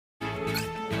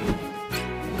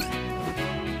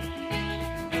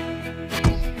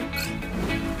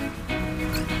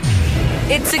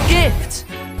It's a gift!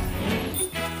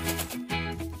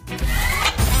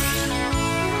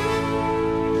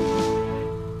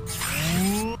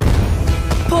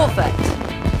 Perfect!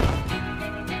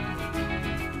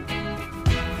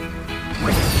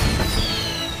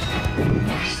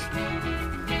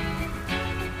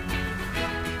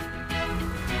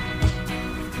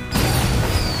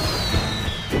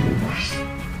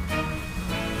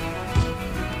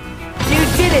 You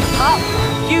did it, pup!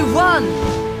 You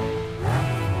won!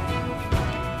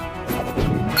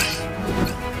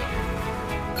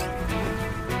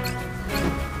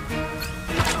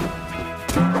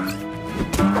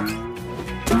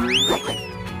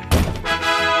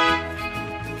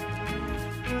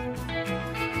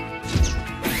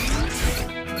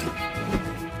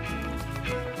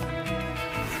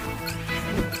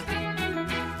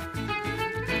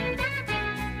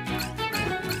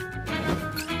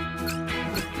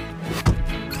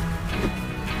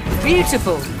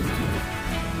 Beautiful!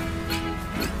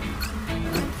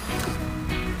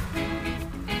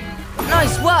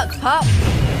 Nice work, pup!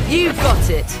 You got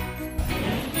it!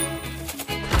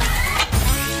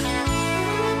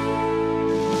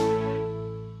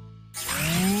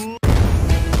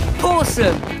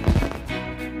 Awesome!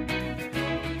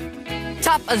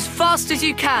 Tap as fast as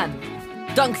you can.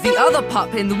 Dunk the other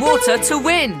pup in the water to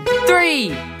win.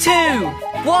 3, 2,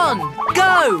 1,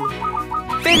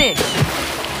 go! Finish!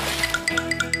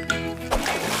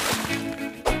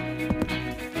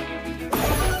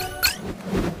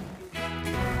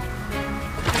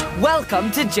 Welcome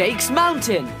to Jake's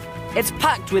Mountain. It's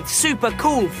packed with super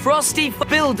cool frosty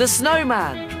build a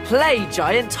snowman, play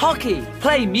giant hockey,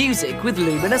 play music with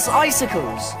luminous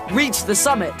icicles, reach the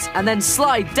summit and then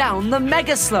slide down the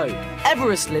mega slope.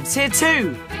 Everest lives here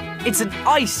too. It's an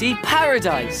icy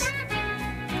paradise.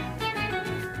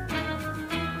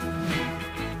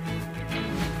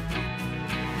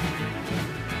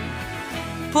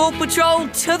 Paw Patrol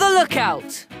to the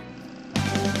lookout!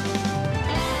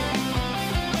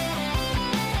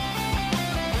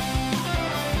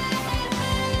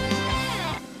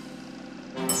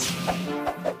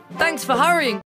 Thanks for hurrying.